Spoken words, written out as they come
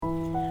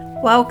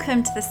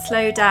Welcome to the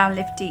Slow Down,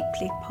 Live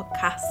Deeply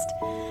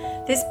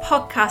podcast. This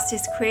podcast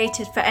is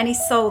created for any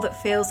soul that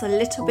feels a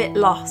little bit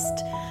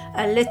lost,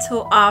 a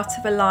little out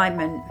of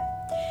alignment.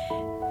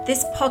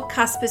 This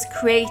podcast was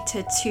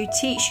created to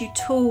teach you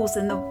tools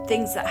and the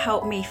things that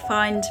help me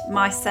find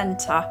my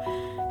centre,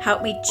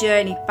 help me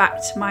journey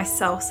back to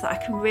myself so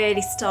that I can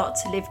really start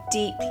to live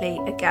deeply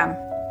again.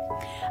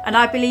 And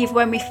I believe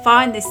when we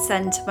find this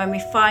centre, when we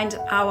find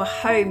our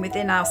home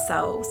within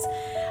ourselves,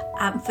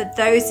 and for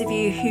those of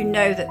you who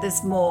know that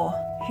there's more,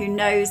 who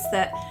knows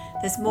that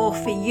there's more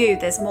for you,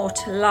 there's more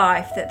to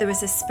life, that there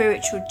is a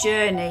spiritual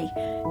journey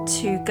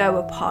to go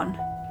upon,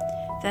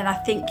 then I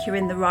think you're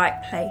in the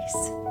right place.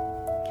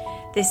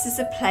 This is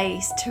a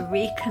place to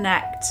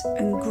reconnect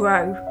and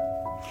grow.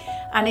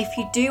 And if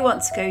you do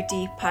want to go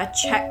deeper,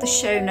 check the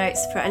show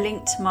notes for a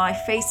link to my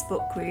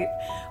Facebook group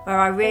where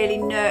I really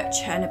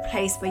nurture and a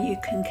place where you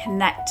can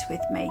connect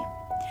with me.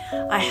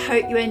 I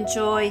hope you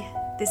enjoy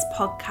this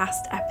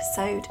podcast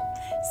episode.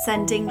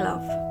 Sending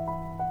love.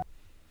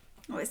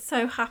 We're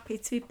so happy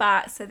to be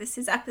back. So this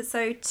is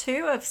episode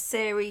 2 of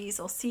series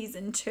or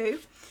season 2.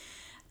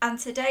 And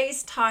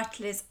today's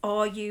title is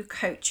Are You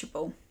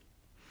Coachable?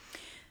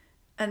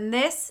 And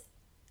this,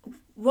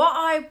 what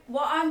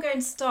I'm going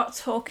to start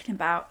talking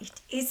about,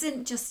 it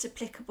isn't just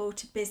applicable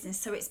to business.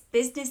 So it's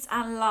business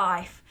and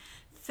life.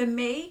 For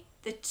me,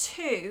 the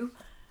two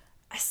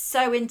are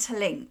so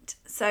interlinked,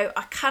 so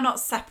I cannot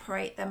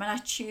separate them, and I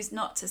choose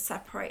not to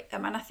separate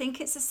them. And I think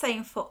it's the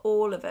same for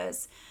all of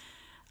us.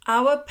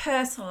 Our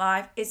personal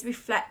life is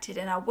reflected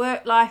in our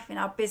work life, in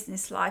our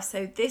business life,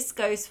 so this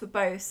goes for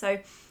both.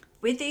 So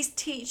with these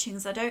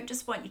teachings, I don't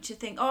just want you to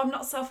think, oh, I'm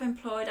not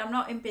self-employed, I'm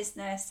not in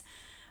business,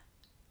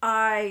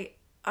 I'm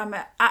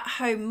an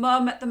at-home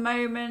mum at the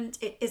moment,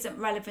 it isn't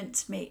relevant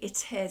to me.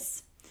 It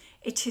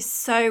is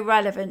so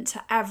relevant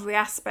to every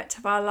aspect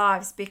of our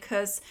lives,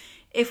 because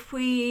if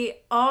we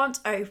aren't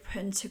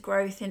open to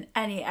growth in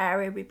any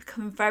area, we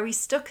become very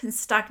stuck and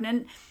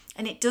stagnant,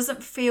 and it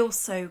doesn't feel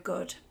so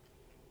good.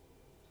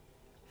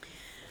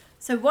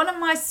 So one of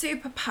my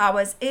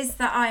superpowers is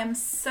that I am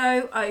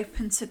so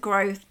open to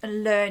growth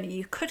and learning.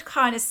 You could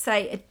kind of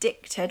say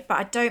addicted, but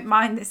I don't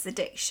mind this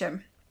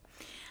addiction.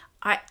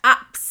 I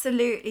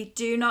absolutely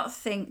do not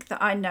think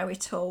that I know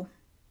it all.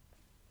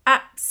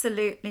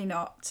 Absolutely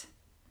not.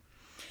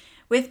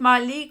 With my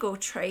legal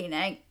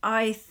training,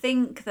 I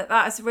think that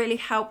has really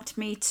helped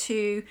me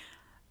to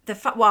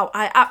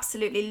I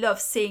absolutely love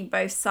seeing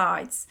both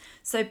sides.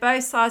 So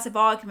both sides of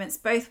arguments,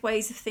 both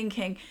ways of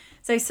thinking.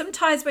 So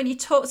sometimes when you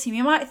talk to me,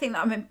 you might think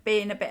that I'm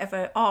being a bit of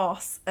an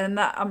arse and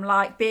that I'm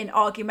like being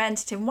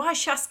argumentative. Why is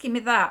she asking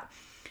me that?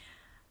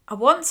 I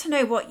want to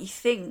know what you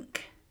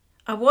think.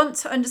 I want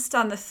to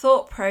understand the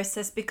thought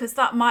process, because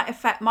that might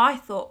affect my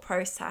thought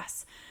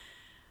process.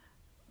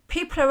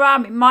 People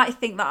around me might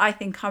think that I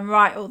think I'm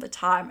right all the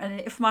time.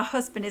 And if my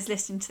husband is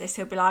listening to this,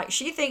 he'll be like,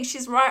 she thinks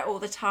she's right all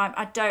the time.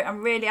 I don't. I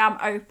really am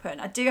open.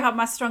 I do have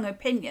my strong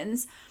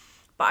opinions,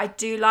 but I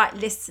do like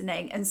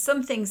listening. And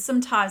some things,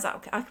 sometimes I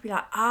could be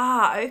like,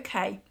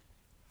 okay.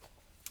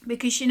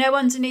 Because,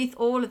 underneath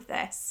all of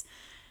this,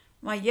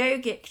 my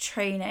yogic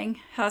training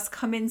has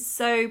come in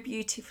so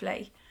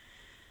beautifully.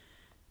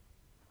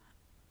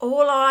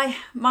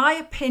 My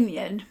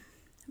opinion,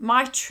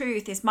 my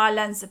truth is my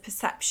lens of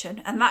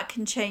perception, and that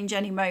can change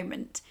any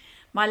moment.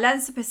 My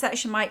lens of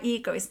perception, my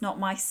ego, is not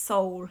my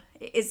soul.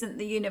 It isn't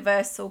the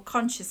universal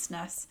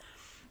consciousness.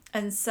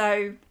 And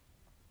so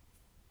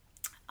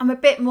I'm a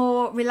bit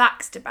more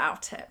relaxed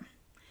about it,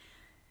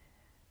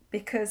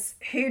 because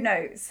who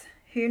knows?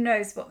 Who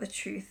knows what the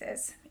truth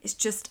is? It's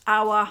just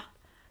our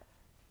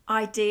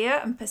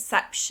idea and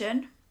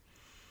perception,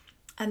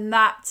 and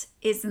that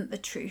isn't the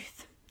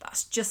truth.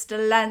 That's just a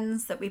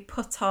lens that we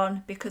put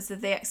on because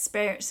of the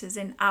experiences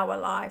in our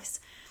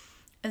lives.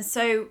 And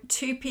so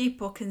two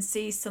people can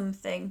see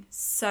something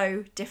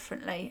so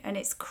differently. And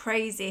it's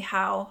crazy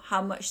how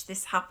much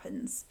this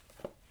happens.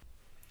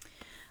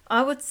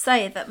 I would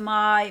say that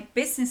my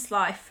business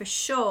life for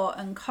sure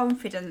and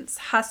confidence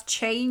has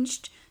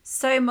changed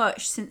so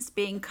much since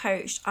being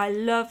coached. I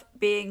love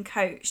being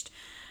coached.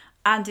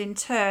 And in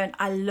turn,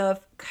 I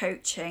love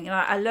coaching. And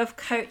I love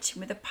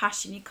coaching with a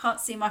passion. You can't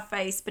see my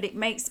face, but it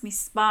makes me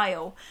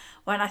smile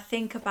when I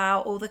think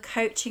about all the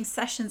coaching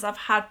sessions I've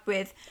had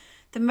with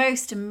the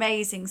most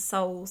amazing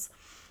souls.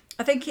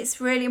 I think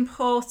it's really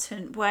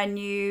important when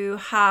you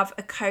have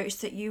a coach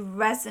that you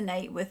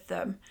resonate with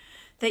them,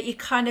 that you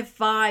kind of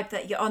vibe,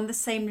 that you're on the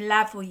same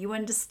level, you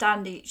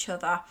understand each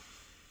other.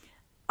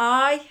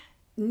 I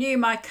knew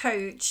my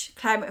coach,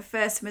 Claire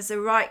McPherson, was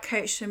the right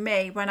coach for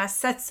me when I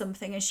said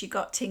something and she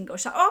got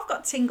tingles. She's like, I've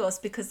got tingles,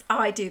 because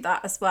I do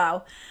that as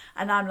well.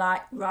 And I'm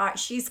like, right,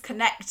 she's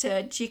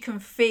connected, she can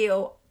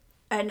feel,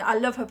 and I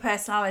love her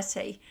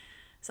personality.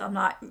 So I'm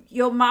like,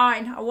 you're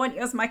mine, I want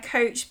you as my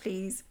coach,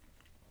 please.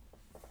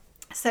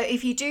 So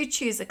if you do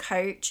choose a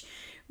coach,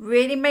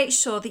 really make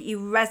sure that you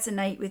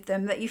resonate with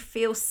them, that you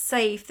feel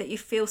safe, that you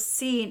feel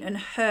seen and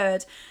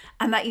heard,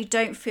 and that you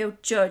don't feel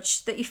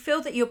judged, that you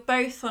feel that you're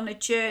both on a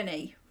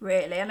journey,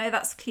 really. I know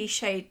that's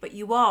cliched, but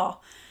you are.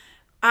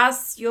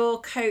 as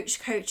your coach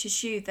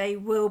coaches you, they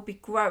will be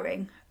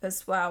growing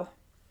as well.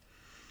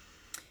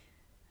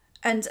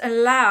 And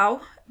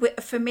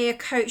for me, a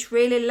coach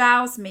really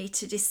allows me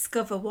to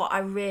discover what I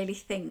really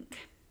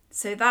think.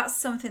 So that's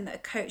something that a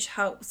coach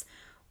helps.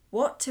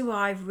 What do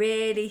I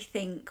really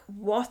think?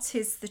 What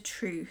is the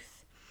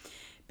truth?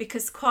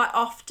 Because quite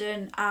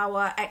often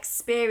our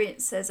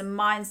experiences and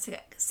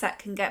mindset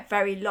can get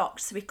very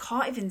locked. So we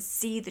can't even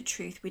see the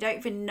truth. We don't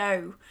even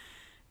know.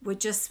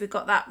 We've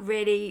got that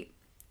really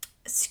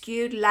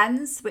skewed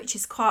lens, which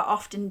is quite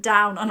often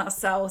down on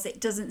ourselves. It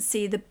doesn't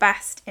see the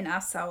best in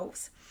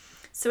ourselves.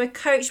 So a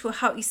coach will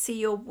help you see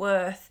your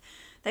worth.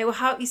 They will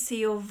help you see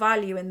your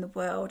value in the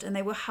world, and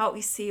they will help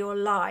you see your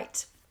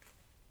light.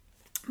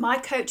 My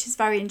coach is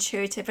very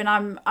intuitive, and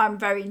I'm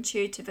very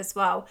intuitive as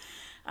well.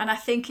 And I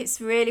think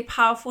it's really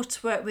powerful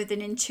to work with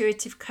an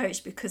intuitive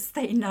coach because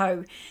they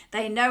know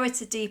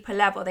at a deeper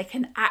level. They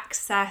can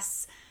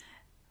access,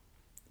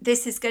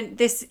 this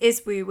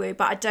is woo-woo,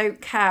 but I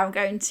don't care. I'm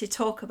going to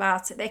talk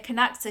about it. They can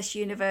access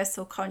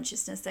universal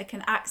consciousness. They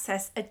can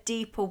access a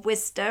deeper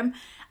wisdom,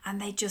 and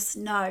they just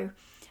know.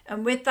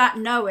 And with that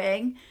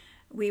knowing,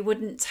 we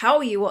wouldn't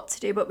tell you what to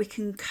do, but we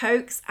can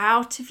coax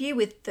out of you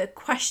with the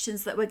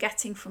questions that we're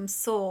getting from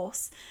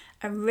source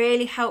and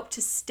really help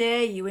to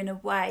steer you in a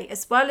way,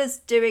 as well as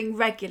doing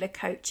regular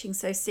coaching.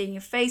 So seeing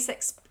your facial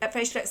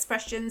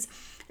expressions,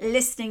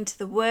 listening to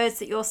the words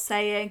that you're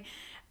saying.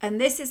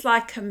 And this is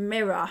like a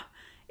mirror.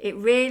 It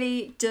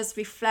really does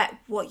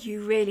reflect what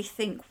you really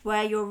think,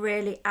 where you're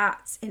really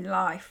at in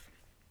life.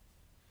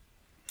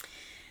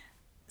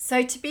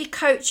 So to be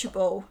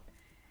coachable,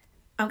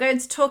 I'm going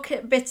to talk a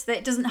bit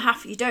that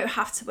you don't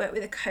have to work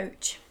with a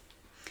coach.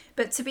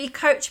 But to be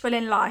coachable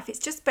in life, it's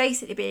just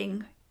basically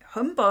being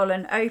humble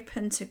and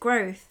open to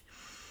growth.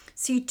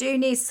 So you do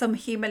need some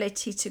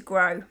humility to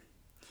grow.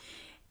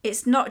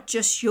 It's not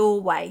just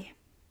your way.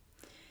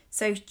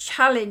 So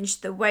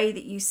challenge the way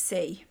that you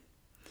see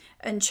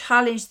and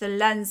challenge the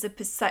lens of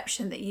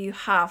perception that you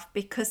have,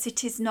 because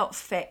it is not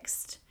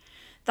fixed.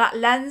 That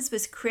lens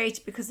was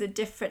created because of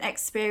different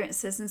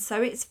experiences, and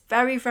so it's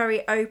very,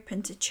 very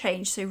open to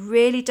change. So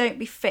really don't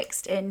be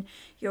fixed in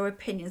your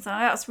opinions.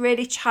 I know that's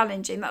really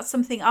challenging. That's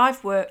something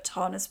I've worked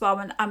on as well,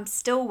 and I'm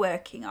still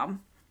working on.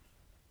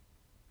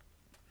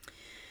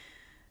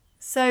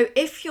 So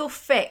if you're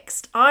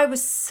fixed, I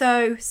was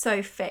so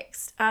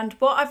fixed. And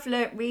what I've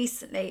learned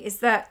recently is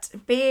that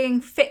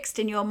being fixed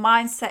in your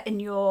mindset, in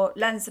your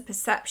lens of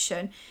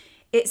perception,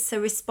 it's a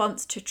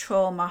response to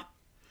trauma.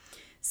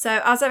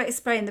 So as I've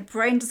explained, the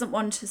brain doesn't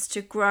want us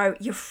to grow.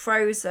 You're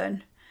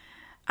frozen.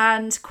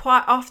 And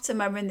quite often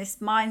when we're in this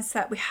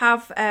mindset, we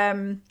have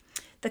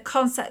the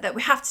concept that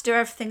we have to do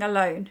everything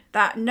alone,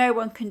 that no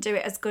one can do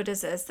it as good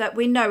as us, that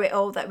we know it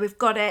all, that we've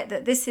got it,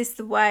 that this is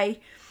the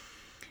way.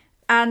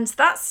 And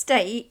that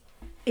state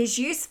is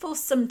useful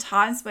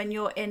sometimes when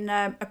you're in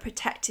a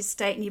protected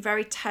state and you're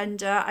very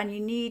tender and you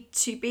need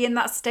to be in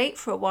that state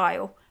for a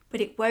while, but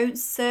it won't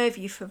serve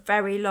you for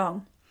very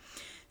long.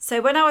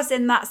 So when I was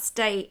in that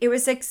state, it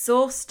was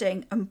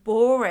exhausting and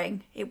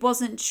boring. It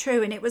wasn't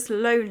true, and it was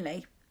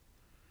lonely.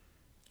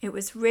 It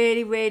was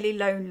really, really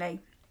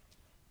lonely.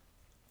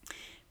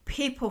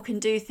 People can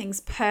do things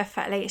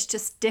perfectly. It's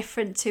just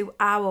different to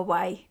our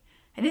way.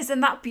 And isn't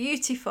that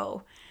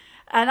beautiful?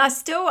 And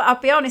I'll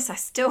be honest, I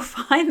still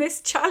find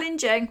this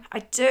challenging.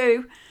 I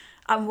do.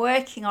 I'm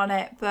working on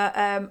it, but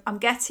I'm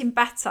getting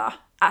better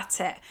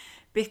at it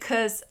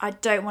because I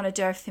don't want to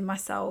do everything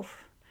myself.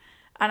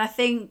 And I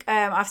think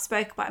I've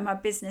spoken about in my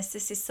business,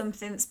 this is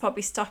something that's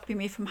probably stopping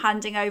me from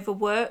handing over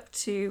work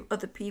to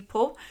other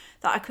people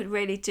that I could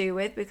really do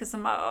with, because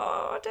I'm like,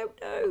 I don't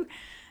know.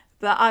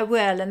 But I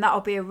will, and that'll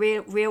be a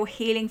real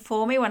healing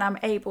for me when I'm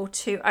able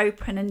to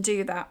open and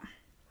do that.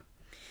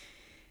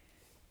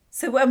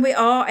 So when we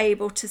are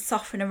able to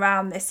soften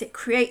around this, it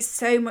creates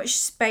so much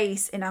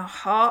space in our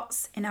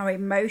hearts, in our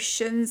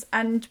emotions,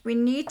 and we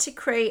need to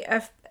create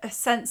a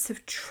sense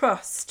of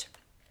trust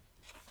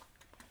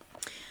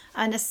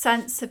and a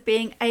sense of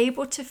being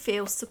able to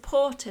feel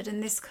supported.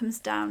 And this comes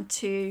down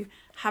to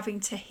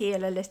having to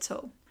heal a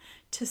little,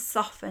 to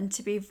soften,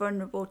 to be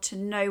vulnerable, to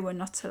know we're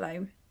not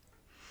alone.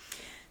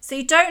 So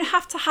you don't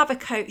have to have a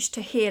coach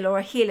to heal or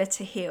a healer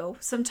to heal.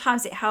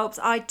 Sometimes it helps.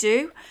 I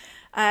do.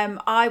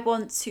 I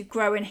want to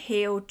grow and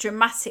heal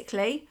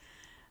dramatically,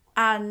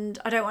 and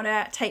I don't want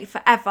to take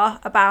forever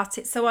about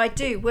it. So I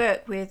do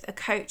work with a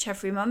coach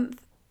every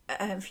month,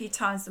 a few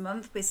times a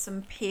month, with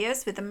some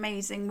peers, with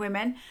amazing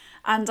women.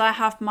 And I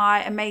have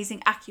my amazing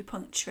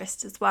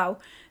acupuncturist as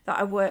well that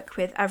I work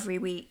with every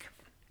week.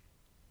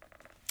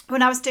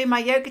 When I was doing my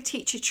yoga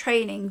teacher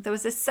training, there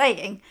was a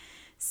saying,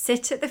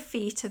 sit at the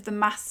feet of the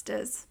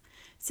masters.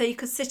 So you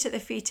could sit at the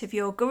feet of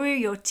your guru,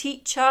 your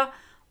teacher,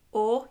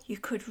 or you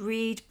could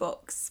read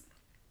books.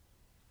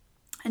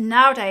 And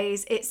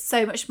nowadays it's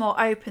so much more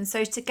open.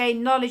 So to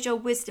gain knowledge or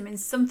wisdom in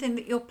something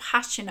that you're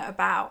passionate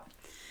about.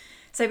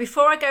 So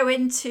before I go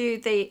into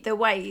the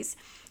ways,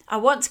 I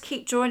want to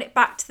keep drawing it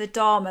back to the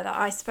Dharma that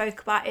I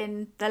spoke about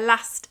in the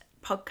last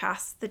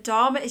podcast. The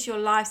Dharma is your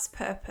life's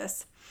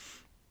purpose.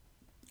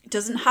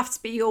 doesn't have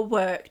to be your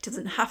work,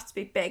 doesn't have to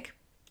be big.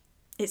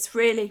 It's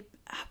really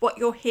what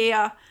you're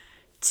here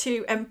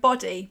to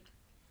embody.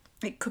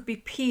 It could be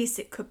peace,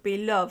 it could be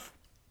love.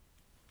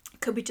 It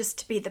could be just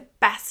to be the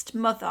best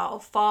mother or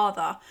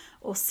father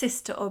or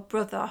sister or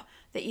brother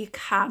that you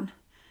can.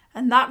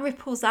 And that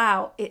ripples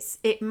out,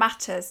 it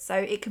matters. So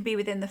it can be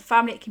within the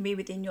family, it can be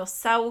within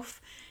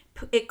yourself.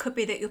 It could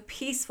be that you're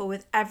peaceful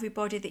with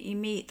everybody that you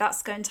meet.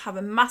 That's going to have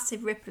a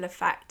massive ripple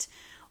effect.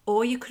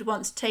 Or you could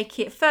want to take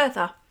it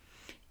further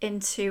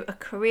into a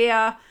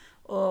career,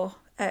 or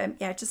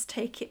just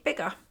take it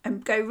bigger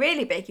and go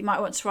really big. You might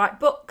want to write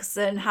books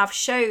and have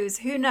shows,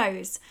 who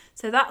knows?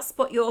 So that's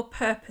what your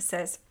purpose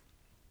is.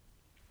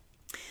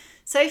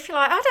 So if you're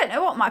like, I don't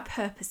know what my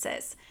purpose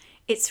is,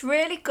 it's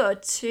really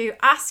good to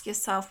ask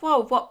yourself,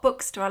 well, what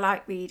books do I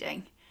like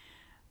reading?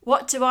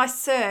 What do I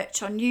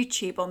search on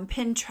YouTube, on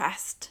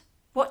Pinterest?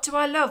 What do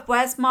I love?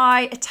 Where's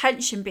my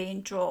attention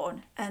being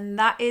drawn? And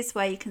that is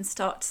where you can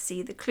start to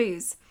see the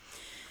clues.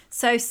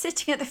 So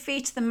sitting at the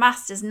feet of the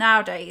masters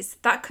nowadays,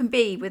 that can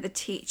be with a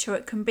teacher,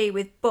 it can be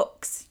with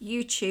books,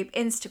 YouTube,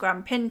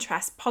 Instagram,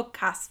 Pinterest,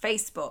 podcasts,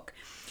 Facebook.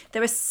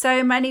 There are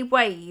so many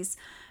ways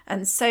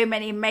and so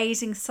many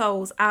amazing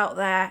souls out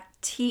there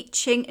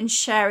teaching and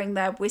sharing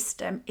their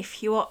wisdom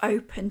if you are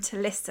open to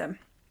listen.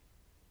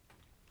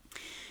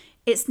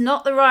 It's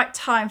not the right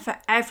time for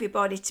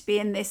everybody to be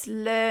in this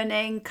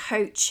learning,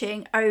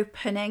 coaching,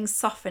 opening,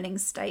 softening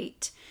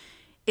state.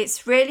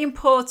 It's really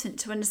important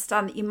to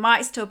understand that you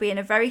might still be in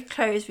a very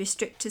closed,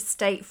 restricted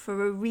state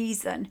for a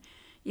reason.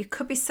 You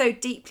could be so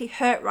deeply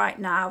hurt right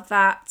now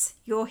that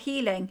you're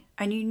healing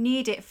and you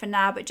need it for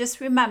now. But just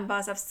remember,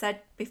 as I've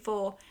said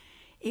before,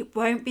 it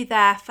won't be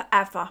there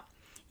forever.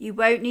 You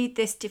won't need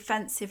this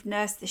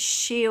defensiveness, this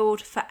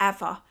shield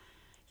forever.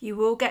 You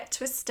will get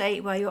to a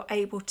state where you're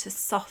able to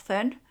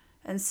soften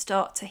and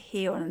start to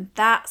heal. And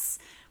that's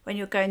when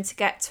you're going to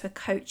get to a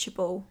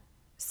coachable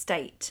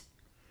state.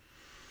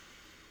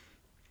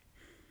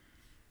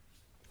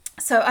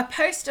 So I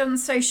posted on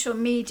social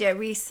media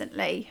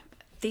recently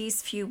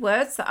these few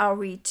words that I'll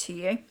read to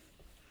you.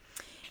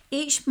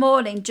 Each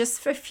morning,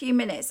 just for a few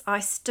minutes, I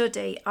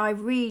study, I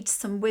read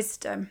some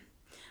wisdom.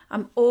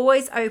 I'm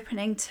always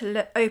open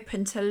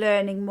to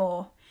learning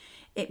more.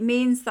 It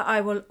means that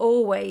I will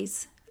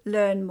always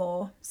learn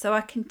more, so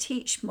I can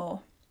teach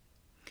more.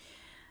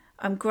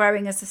 I'm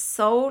growing as a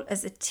soul,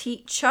 as a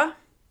teacher,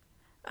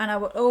 and I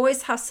will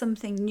always have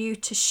something new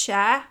to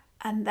share,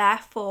 and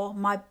therefore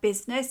my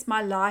business,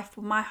 my life,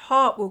 my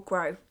heart will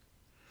grow.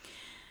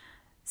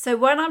 So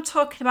when I'm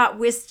talking about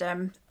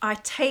wisdom, I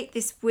take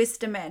this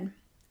wisdom in,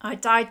 I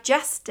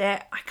digest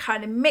it, I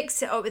kind of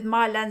mix it up with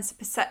my lens of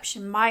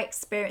perception, my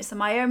experience and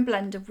my own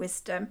blend of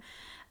wisdom,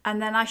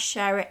 and then I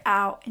share it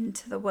out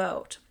into the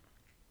world.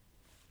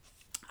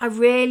 I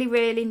really,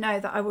 really know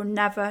that I will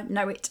never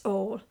know it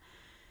all,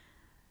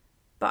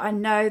 but I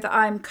know that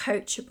I'm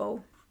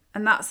coachable.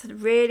 And that's a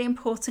really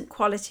important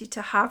quality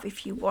to have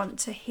if you want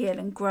to heal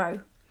and grow.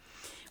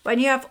 When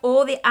you have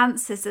all the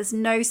answers, there's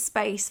no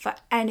space for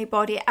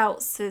anybody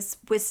else's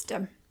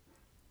wisdom.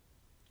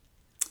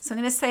 So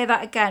I'm going to say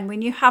that again.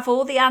 When you have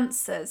all the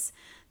answers,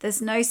 there's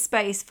no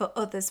space for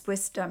others'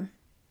 wisdom.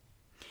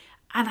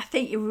 And I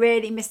think you're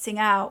really missing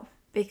out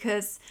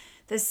because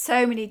there's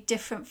so many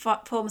different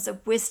forms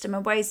of wisdom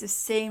and ways of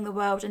seeing the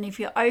world. And if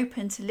you're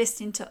open to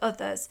listening to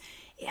others,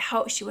 it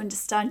helps you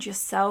understand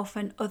yourself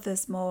and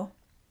others more.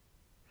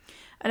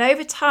 And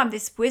over time,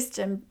 this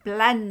wisdom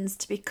blends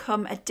to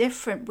become a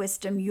different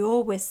wisdom,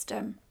 your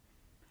wisdom.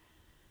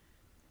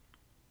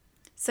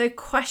 So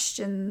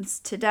questions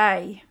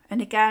today. And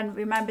again,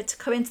 remember to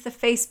come into the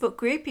Facebook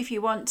group if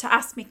you want to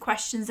ask me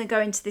questions and go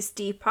into this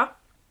deeper.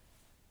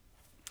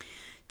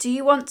 Do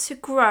you want to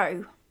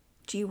grow?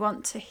 Do you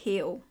want to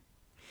heal?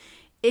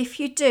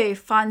 If you do,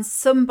 find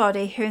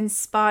somebody who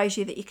inspires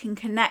you that you can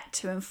connect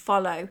to and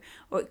follow,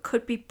 or it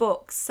could be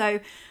books.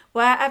 So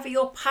wherever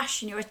your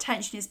passion, your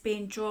attention is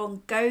being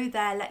drawn, go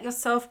there, let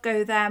yourself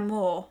go there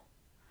more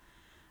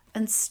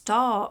and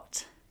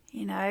start.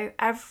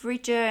 Every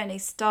journey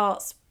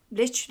starts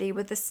literally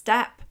with a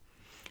step,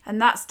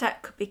 and that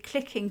step could be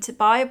clicking to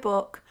buy a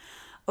book,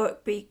 or it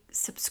could be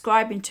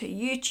subscribing to a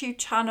YouTube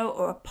channel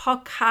or a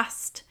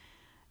podcast,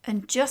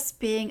 and just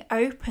being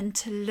open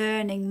to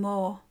learning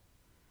more.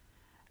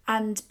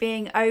 And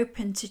being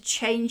open to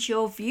change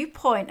your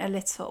viewpoint a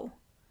little.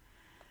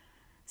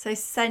 So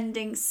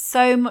sending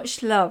so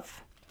much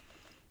love.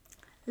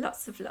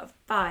 Lots of love.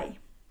 Bye.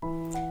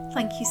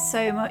 Thank you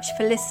so much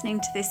for listening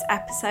to this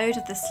episode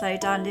of the Slow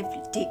Down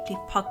Live Deeply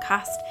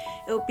podcast.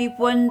 It would be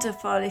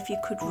wonderful if you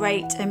could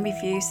rate and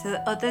review so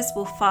that others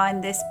will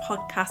find this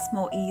podcast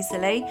more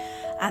easily,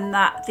 and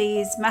that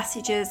these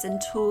messages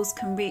and tools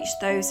can reach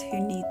those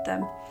who need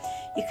them.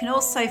 You can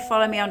also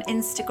follow me on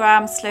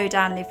Instagram, Slow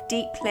Down Live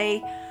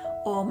Deeply,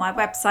 or my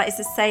website is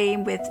the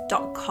same with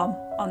 .com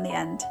on the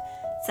end.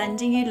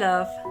 Sending you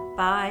love.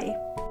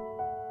 Bye.